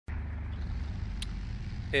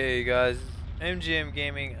Hey guys, MGM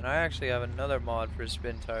Gaming, and I actually have another mod for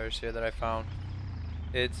Spintires here that I found.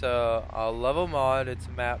 It's a level mod, it's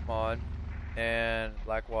a map mod, and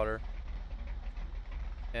Blackwater.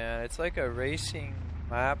 And it's like a racing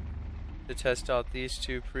map to test out these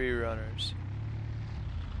two pre-runners.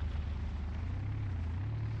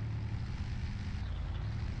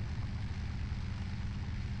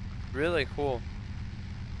 Really cool.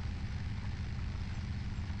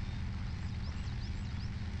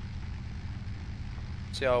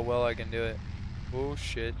 See how well I can do it. Oh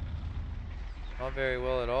shit. Not very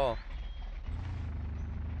well at all.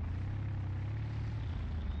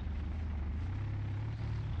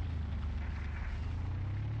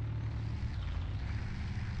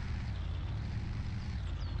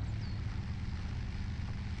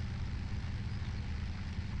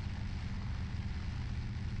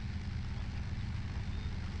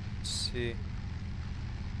 Let's see.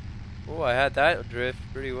 Oh, I had that drift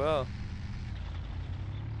pretty well.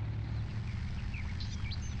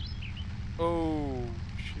 Oh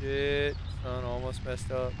shit, son, almost messed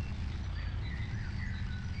up.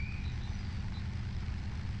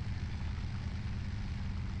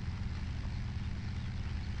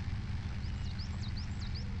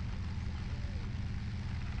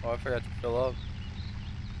 Oh, I forgot to fill up.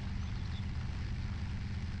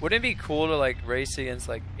 Wouldn't it be cool to like race against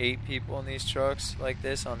like 8 people in these trucks like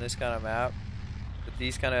this on this kind of map with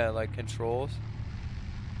these kind of like controls?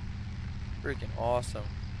 Freaking awesome.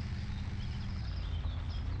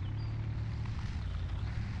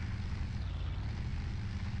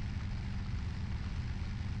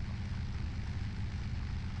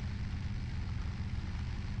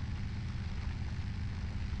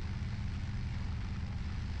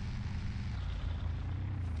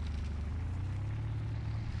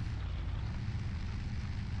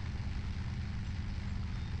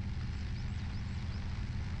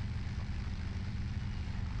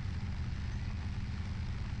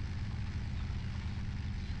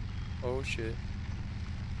 Oh shit.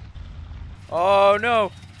 Oh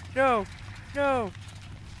no! No! No!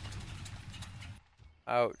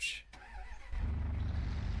 Ouch.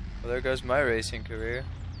 Well, there goes my racing career.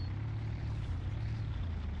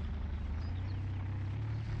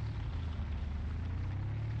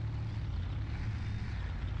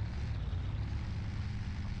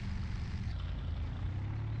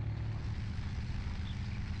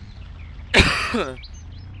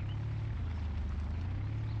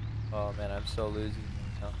 Oh man, I'm so losing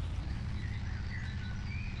right now.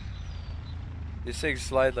 These things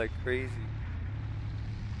slide like crazy.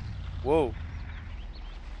 Whoa.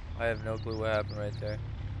 I have no clue what happened right there.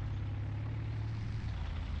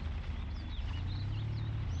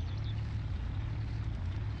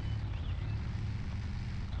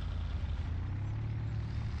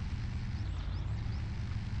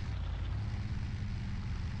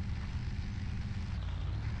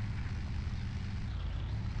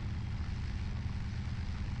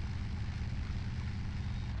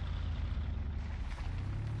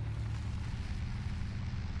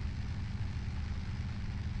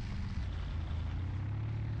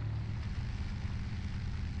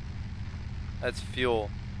 That's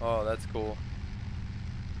fuel. Oh, that's cool.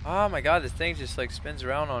 Oh my god, this thing just like spins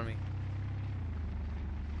around on me.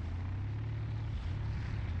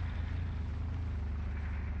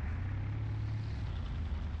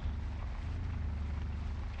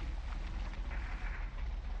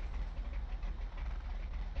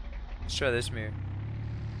 Let's try this mirror.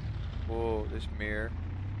 Whoa, this mirror.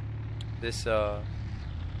 This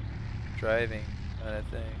driving kind of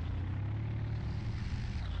thing.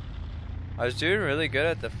 I was doing really good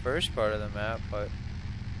at the first part of the map, but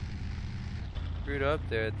screwed up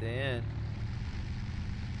there at the end.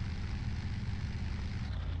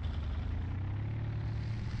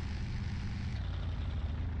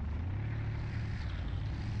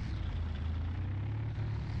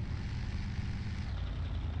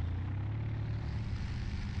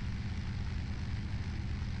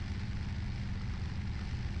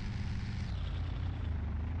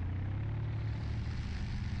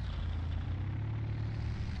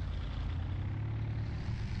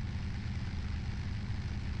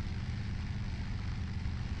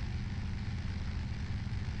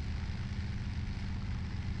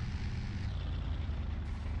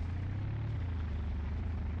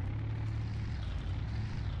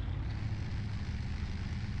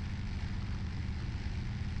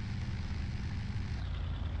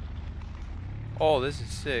 Oh, this is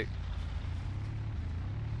sick.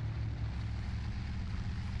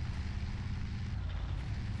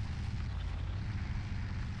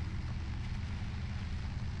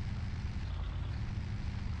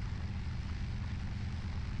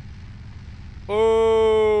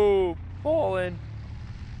 Oh, falling.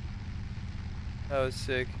 That was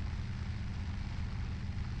sick.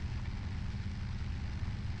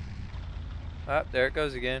 Ah, there it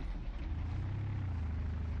goes again.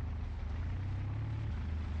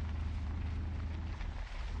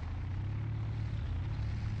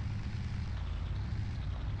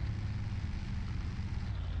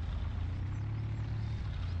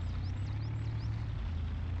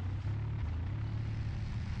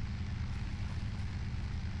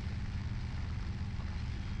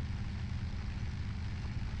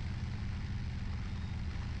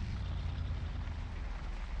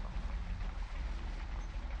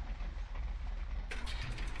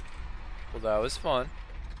 Well, that was fun.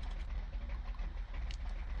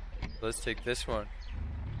 Let's take this one.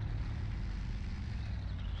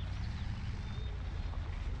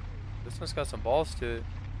 This one's got some balls to it.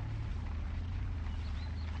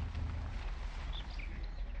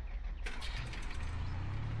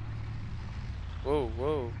 Whoa,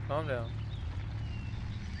 whoa, calm down.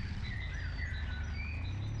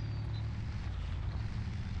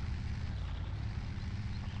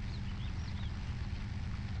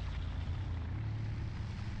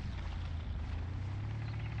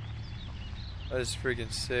 That is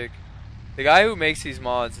freaking sick. The guy who makes these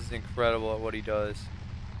mods is incredible at what he does.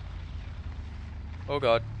 Oh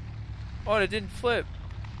god. Oh, and it didn't flip.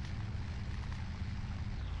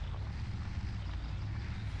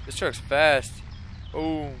 This truck's fast.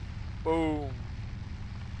 Boom. Boom.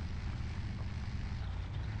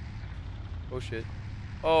 Oh shit.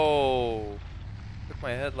 Oh. Took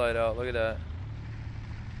my headlight out. Look at that.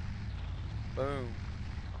 Boom.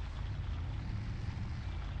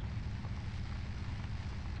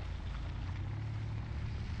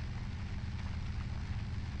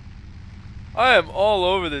 I am all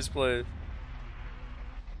over this place.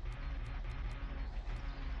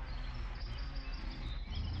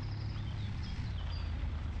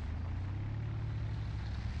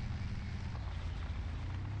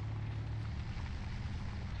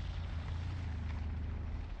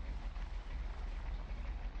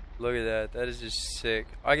 Look at that. That is just sick.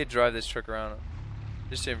 I could drive this truck around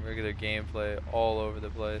just in regular gameplay all over the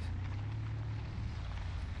place.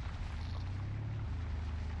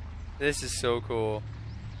 This is so cool.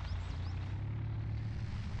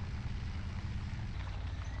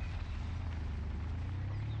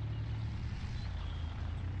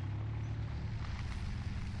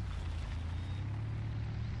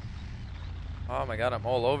 Oh my god, I'm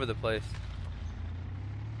all over the place.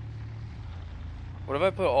 What if I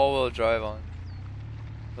put all-wheel drive on?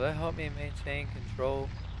 Will that help me maintain control?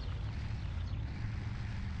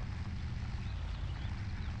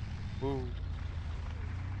 Woo.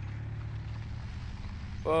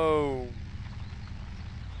 Boom.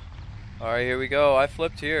 Alright, here we go. I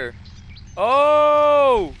flipped here.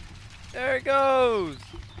 Oh! There it goes!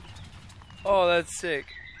 Oh, that's sick.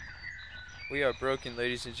 We are broken,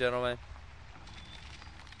 ladies and gentlemen.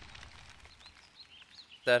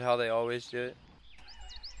 Is that how they always do it?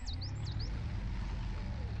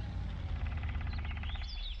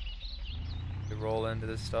 They roll into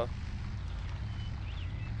this stuff.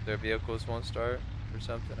 Their vehicles won't start or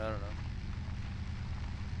something, I don't know.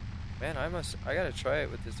 Man, I gotta try it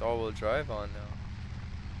with this all-wheel drive on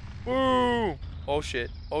now. Woo! Oh shit,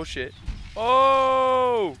 oh shit.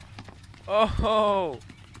 Oh! Oh!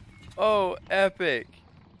 Oh, epic.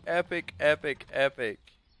 Epic, epic, epic.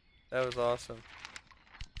 That was awesome.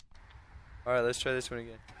 Alright, let's try this one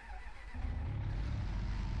again.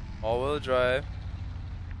 All-wheel drive.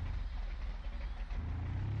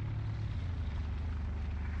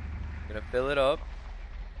 Gonna fill it up.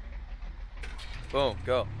 Boom,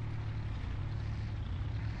 go.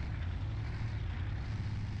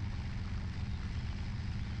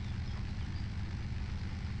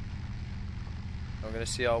 I'm gonna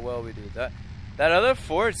see how well we do. That other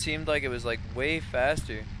Ford seemed like it was like way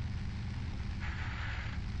faster.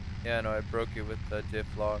 Yeah, no, I broke it with the diff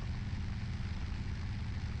lock.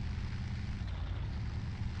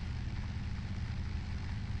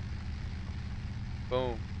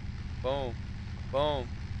 Boom, boom, boom.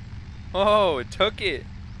 Oh, it took it.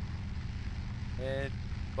 And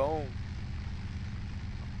boom,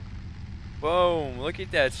 boom. Look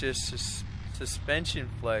at that, just suspension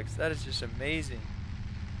flex. That is just amazing.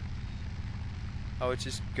 How it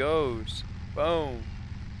just goes. Boom.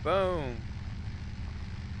 Boom.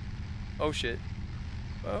 Oh shit.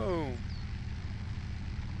 Boom.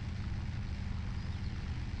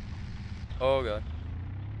 Oh god.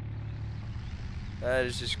 That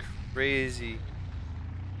is just crazy.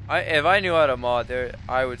 If I knew how to mod there,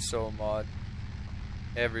 I would so mod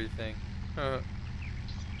everything.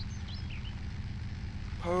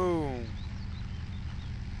 Boom.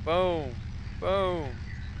 Boom. Boom.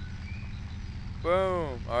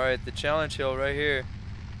 Boom. Alright, the challenge hill right here.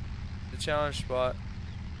 The challenge spot.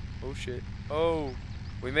 Oh shit. Oh.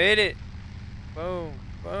 We made it. Boom.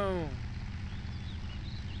 Boom.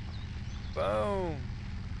 Boom.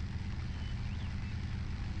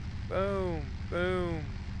 Boom. Boom.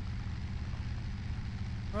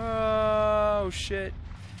 Oh shit.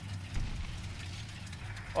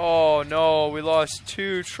 Oh no, we lost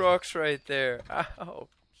 2 trucks right there. Ow.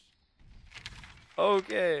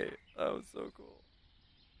 Okay, that was so cool.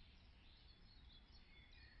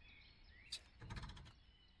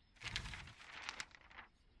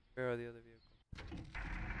 Where are the other vehicles?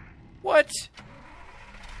 What?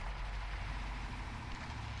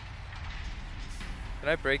 Can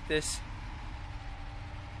I break this?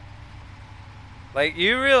 Like,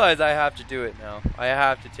 you realize I have to do it now. I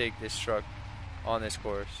have to take this truck on this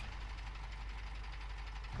course.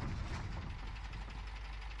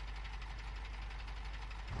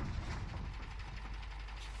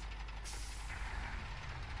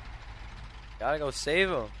 Gotta go save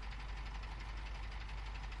him.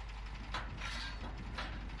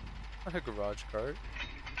 Not a garage cart.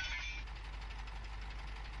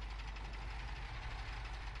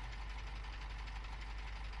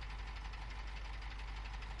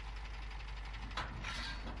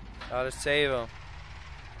 Gotta save him.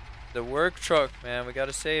 The work truck, man. We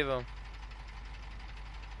gotta save him.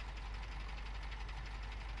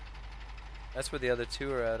 That's where the other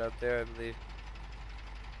 2 are at, up there, I believe.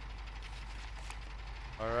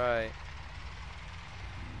 Alright.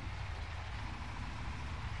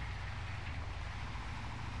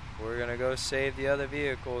 We're gonna go save the other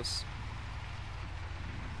vehicles.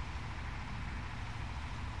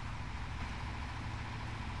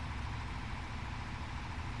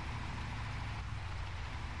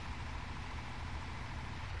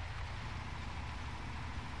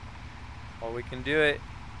 Oh, we can do it.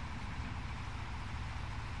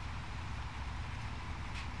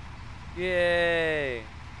 Yay!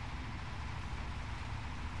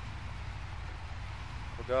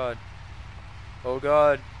 Oh god. Oh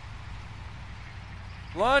god.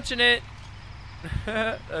 Launching it!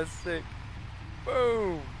 That's sick.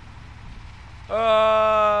 Boom!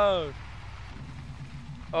 Oh!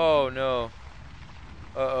 Oh no.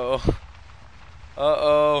 Uh-oh.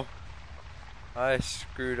 Uh-oh. I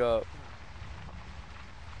screwed up.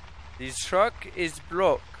 This truck is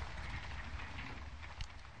broke.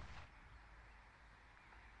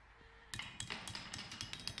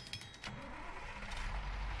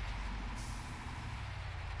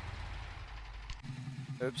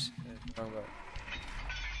 Oops. Wrong button.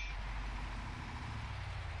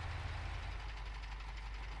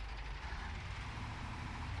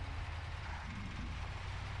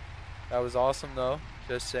 That was awesome though,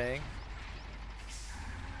 just saying.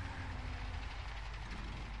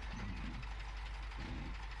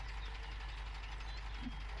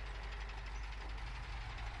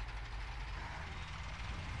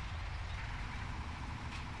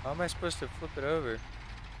 How am I supposed to flip it over?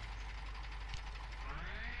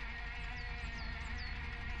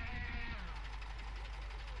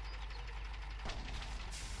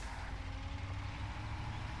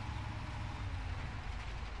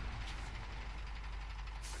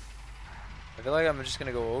 I feel like I'm just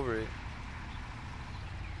gonna go over it.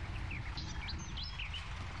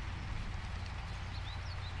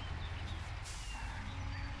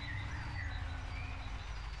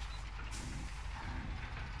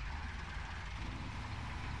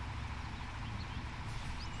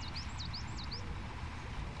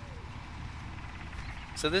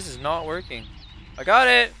 So this is not working. I got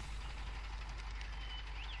it!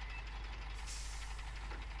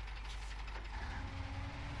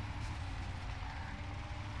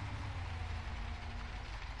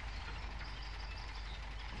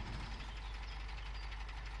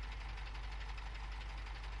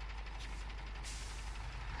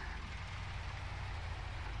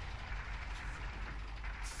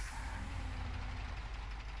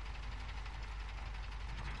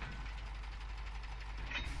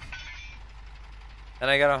 And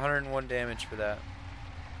I got 101 damage for that.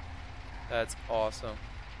 That's awesome.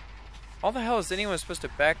 How the hell is anyone supposed to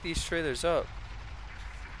back these trailers up?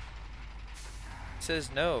 It says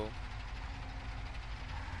no.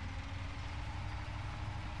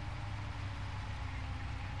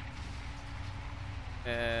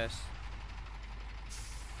 Yes.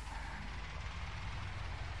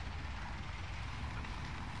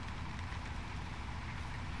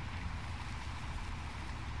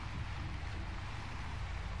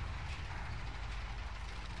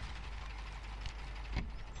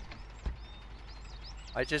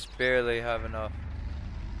 I just barely have enough.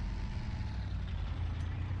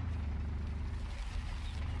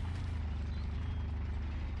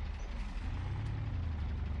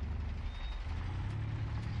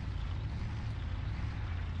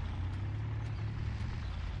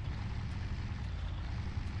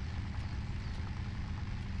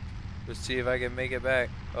 Let's see if I can make it back.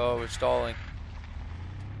 Oh, we're stalling.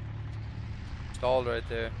 Stalled right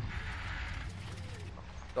there.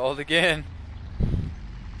 Stalled again.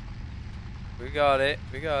 We got it.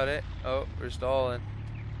 We got it. Oh, we're stalling.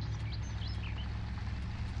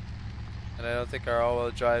 And I don't think our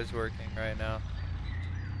all-wheel drive's working right now.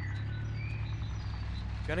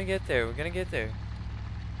 We're gonna get there. We're gonna get there.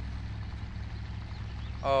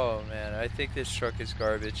 Oh man, I think this truck is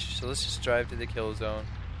garbage. So let's just drive to the kill zone.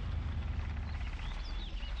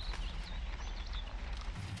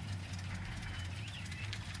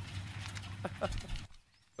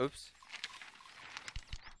 Oops.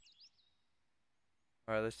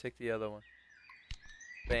 Alright, let's take the other one.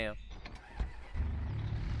 Bam.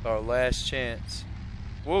 It's our last chance.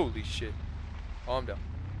 Holy shit. Calm down.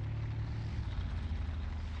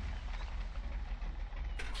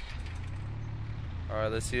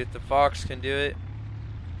 Alright, let's see if the Fox can do it.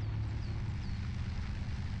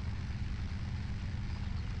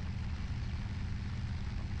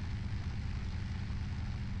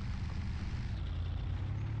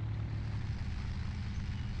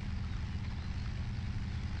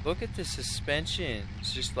 Look at the suspension.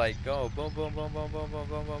 It's just like go boom boom boom boom boom boom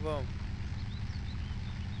boom boom boom.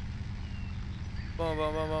 Boom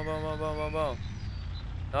boom boom boom boom boom boom boom boom.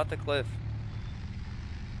 Not the cliff.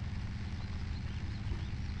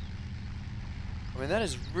 I mean, that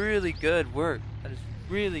is really good work. That is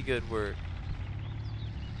really good work.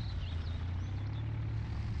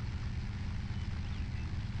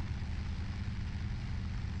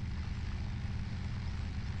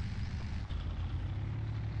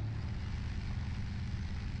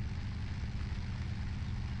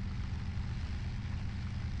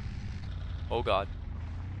 Oh god.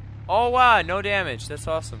 Oh wow, no damage. That's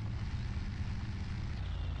awesome.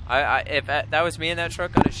 If that was me in that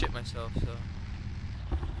truck, I'd have shit myself, so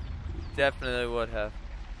definitely would have.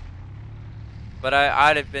 But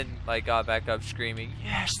I'd have been like got back up screaming,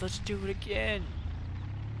 yes, let's do it again.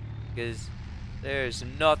 Because there's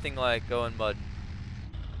nothing like going mud.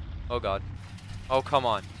 Oh god. Oh come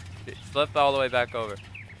on. Flip all the way back over.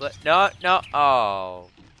 No, no. Oh.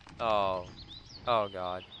 Oh. Oh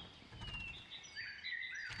god.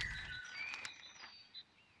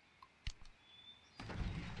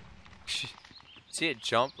 See it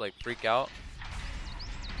jump, like freak out.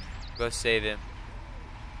 Go save him.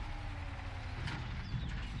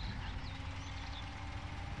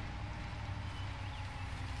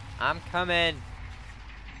 I'm coming.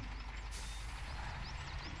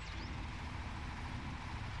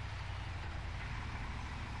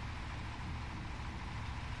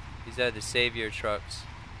 These are the savior trucks.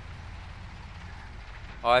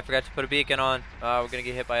 Oh, I forgot to put a beacon on. We're gonna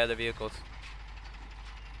get hit by other vehicles.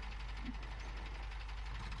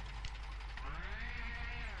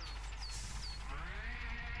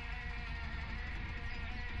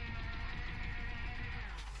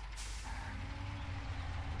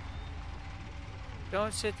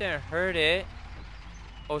 Don't sit there and hurt it.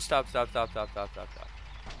 Oh, stop, stop, stop, stop, stop, stop, stop.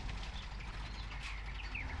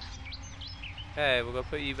 Okay, we'll go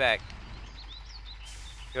put you back.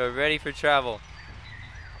 You're ready for travel.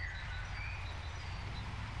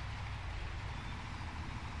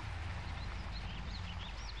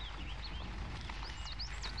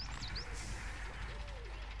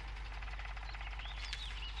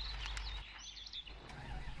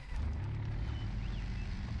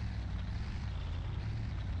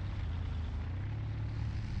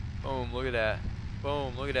 Boom, look at that.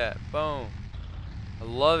 Boom, look at that. Boom. I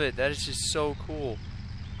love it. That is just so cool.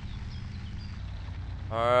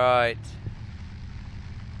 Alright.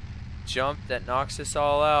 Jump that knocks us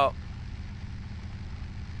all out.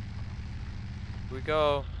 Here we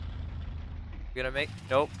go. We're gonna make...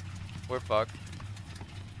 Nope. We're fucked.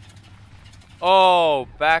 Oh,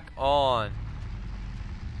 back on.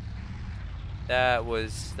 That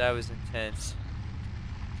was intense.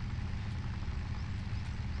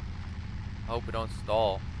 I hope we don't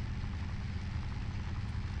stall.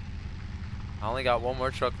 I only got one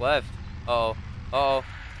more truck left. Uh-oh. Uh-oh.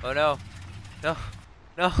 Oh no. No.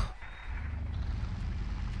 No.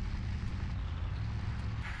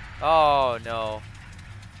 Oh no.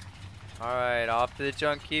 Alright, off to the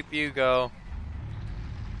junk heap you go.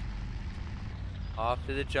 Off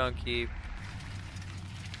to the junk heap.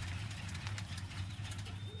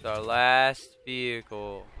 It's our last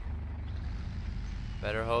vehicle.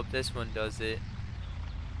 Better hope this one does it.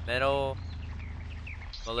 Metal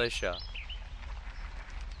militia.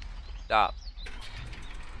 Stop.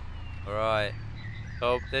 Alright.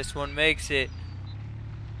 Hope this one makes it.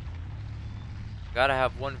 Gotta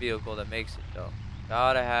have one vehicle that makes it though.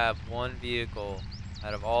 Gotta have one vehicle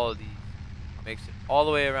out of all of these. Makes it all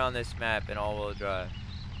the way around this map in all-wheel drive.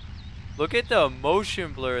 Look at the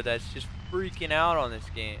motion blur that's just freaking out on this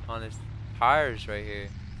game, on this tires right here.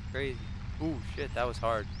 It's crazy. Ooh, shit, that was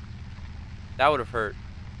hard. That would have hurt.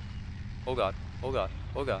 Oh god, oh god,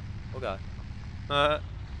 oh god, oh god.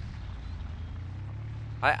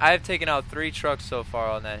 I've taken out 3 trucks so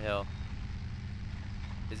far on that hill.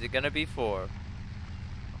 Is it gonna be 4?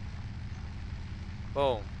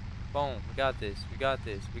 Boom, boom, we got this, we got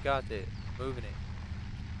this, we got this. Moving it.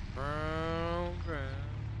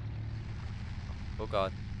 Oh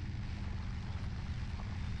god.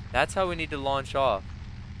 That's how we need to launch off.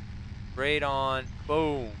 Straight on.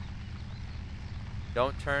 Boom.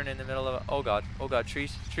 Don't turn in the middle of it. Oh god. Oh god.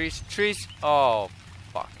 Trees. Trees. Trees. Oh.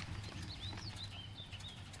 Fuck.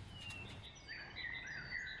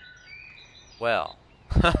 Well.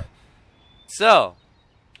 So.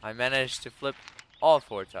 I managed to flip all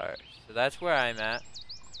 4 tires. So that's where I'm at.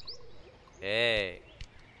 Hey.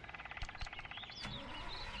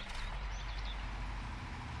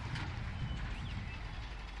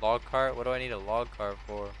 Log cart? What do I need a log cart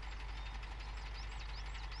for?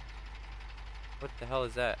 What the hell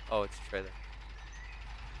is that? Oh, it's a trailer.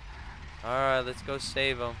 Alright, let's go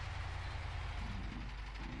save him.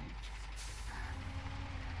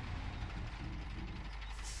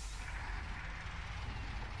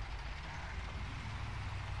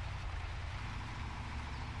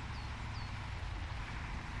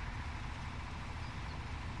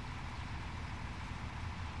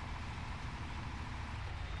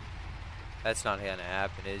 That's not gonna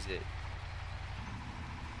happen, is it?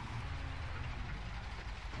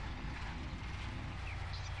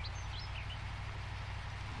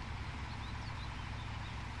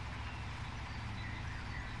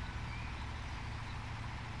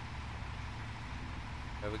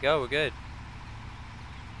 There we go, we're good.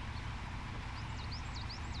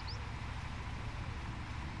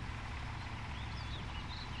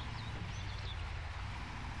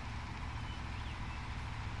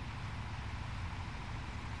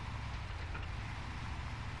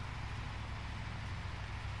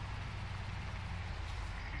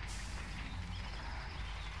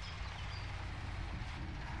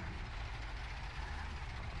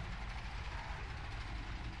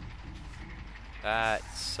 That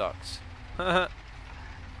sucks. Wait,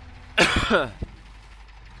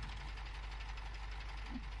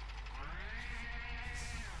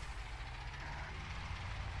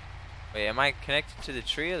 am I connected to the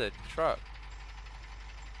tree or the truck?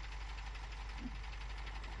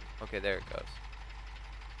 Okay, there it goes.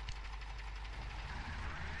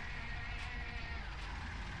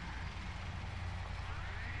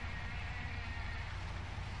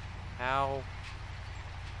 How?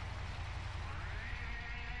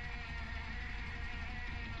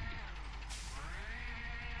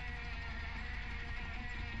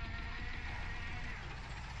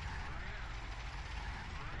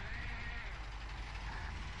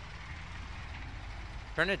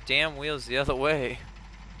 Turn the damn wheels the other way.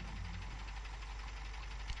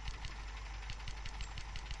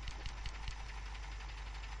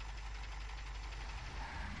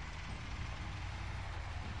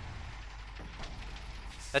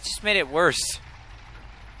 That just made it worse.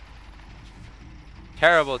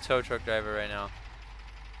 Terrible tow truck driver right now.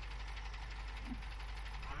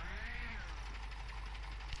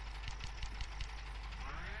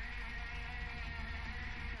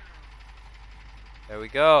 There we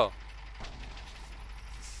go.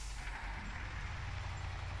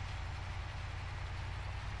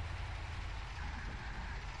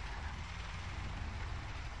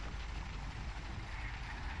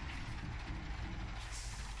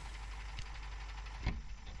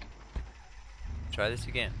 Try this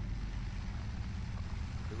again.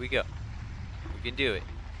 Here we go. We can do it.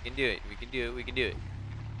 We can do it. We can do it. We can do it.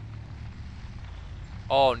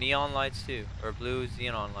 Oh, neon lights too. Or blue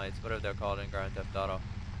xenon lights. Whatever they're called in Grand Theft Auto.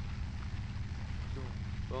 Boom.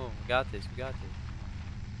 Boom. We got this. We got this.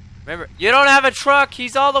 Remember, you don't have a truck.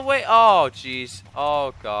 He's all the way. Oh, jeez.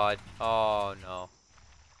 Oh, God. Oh, no.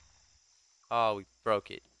 Oh, we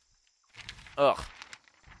broke it. Ugh.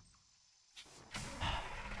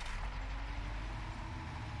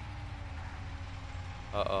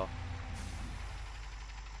 Uh-oh.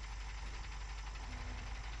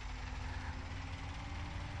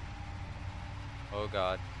 Oh,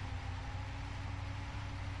 God.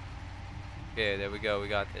 Okay, there we go. We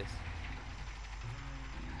got this.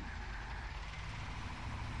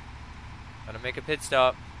 Gotta make a pit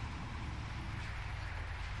stop.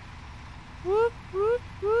 Whoop, whoop,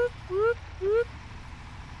 whoop, whoop, whoop.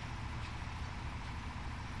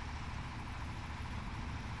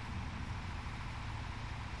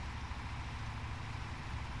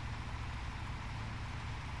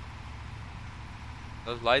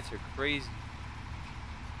 Those lights are crazy.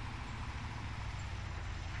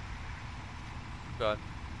 God.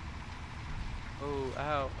 Oh,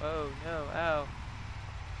 ow. Oh, no, ow.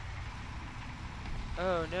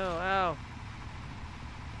 Oh, no, ow.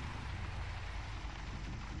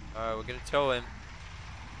 Alright, we're gonna tow him.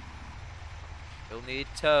 He'll need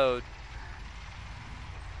towed.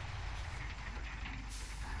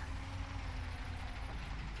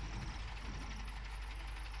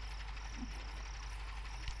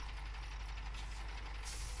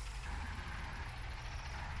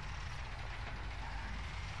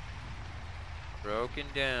 Broken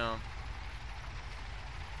down.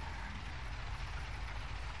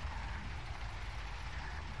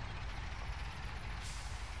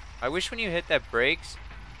 I wish when you hit that brakes,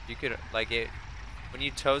 you could, like it, when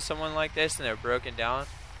you tow someone like this and they're broken down,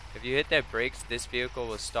 if you hit that brakes, this vehicle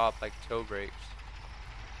will stop like tow brakes.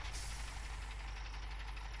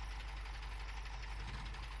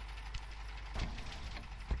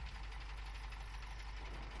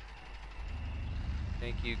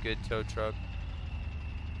 Thank you, good tow truck.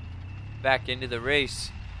 Back into the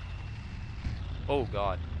race. Oh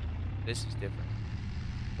God, this is different.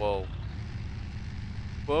 Whoa.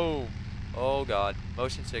 Boom. Oh God,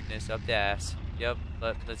 motion sickness up the ass. Yep,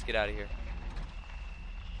 let's get out of here.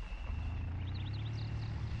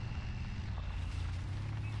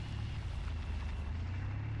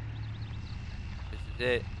 This is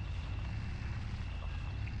it.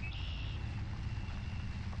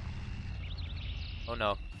 Oh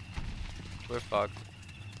no, we're fucked.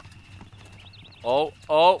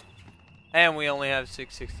 Oh, and we only have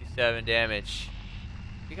 667 damage.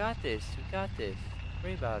 We got this. We got this. Don't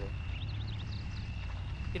worry about it.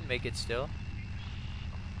 We can make it still.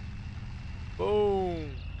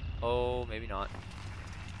 Boom. Oh, maybe not.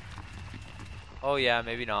 Oh yeah,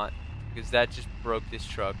 maybe not, because that just broke this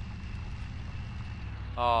truck.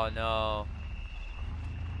 Oh no.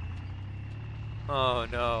 Oh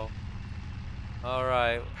no.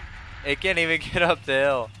 Alright. It can't even get up the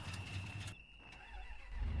hill.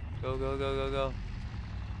 Go, go, go, go, go.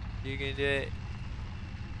 You can do it.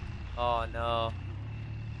 Oh no.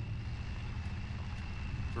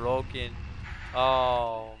 Broken.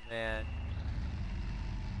 Oh man.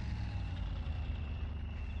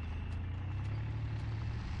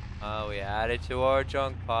 Oh, we added to our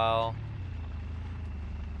junk pile.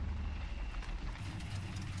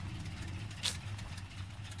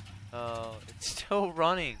 Oh, it's still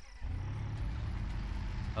running.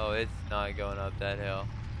 Oh, it's not going up that hill.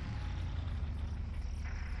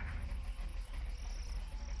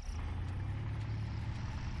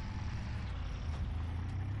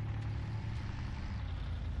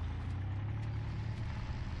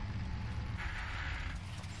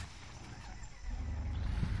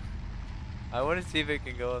 I want to see if it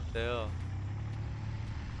can go up the hill.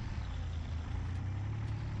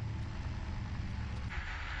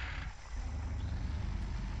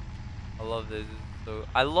 I love this. So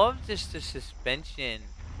I love just the suspension.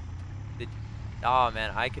 Oh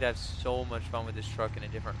man, I could have so much fun with this truck in a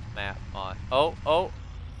different map mod. Oh,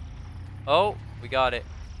 we got it.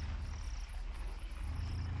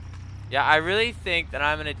 Yeah, I really think that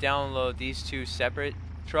I'm gonna download these two separate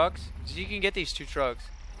trucks, so you can get these two trucks,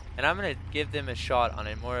 and I'm gonna give them a shot on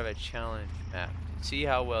a more of a challenge map to see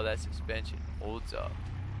how well that suspension holds up.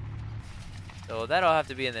 So that'll have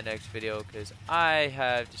to be in the next video, because I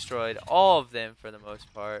have destroyed all of them for the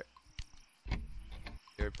most part.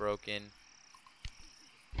 You're broken.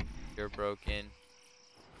 You're broken.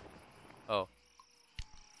 Oh.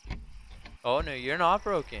 Oh no, you're not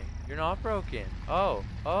broken. You're not broken. Oh,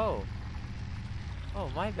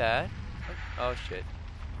 my bad. Oh shit.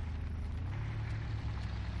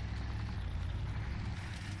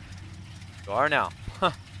 You are now.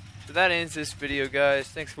 So that ends this video, guys.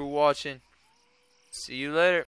 Thanks for watching. See you later.